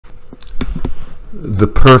The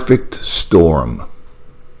Perfect Storm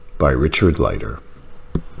by Leiter.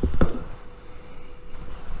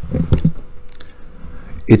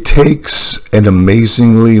 It takes an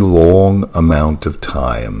amazingly long amount of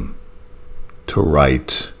time to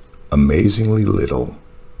write amazingly little,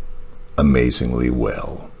 amazingly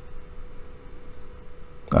well.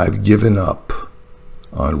 I've given up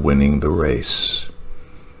on winning the race.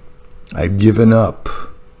 I've given up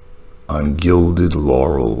on gilded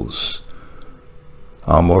laurels.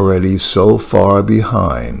 I'm already so far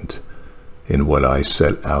behind in what I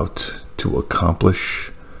set out to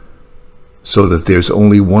accomplish, so that there's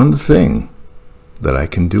only one thing that I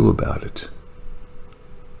can do about it.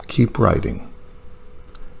 Keep writing.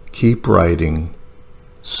 Keep writing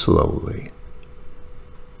slowly.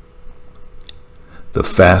 The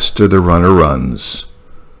faster the runner runs,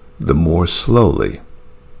 the more slowly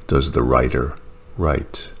does the writer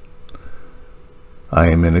write. I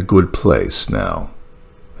am in a good place now,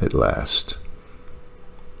 at last.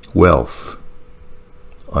 Wealth,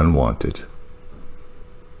 unwanted.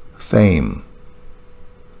 Fame,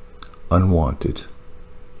 unwanted.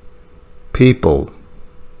 People,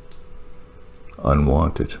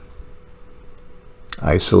 unwanted.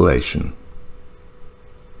 Isolation,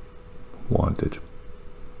 wanted.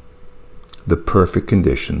 The perfect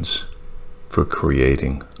conditions for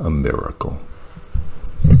creating a miracle.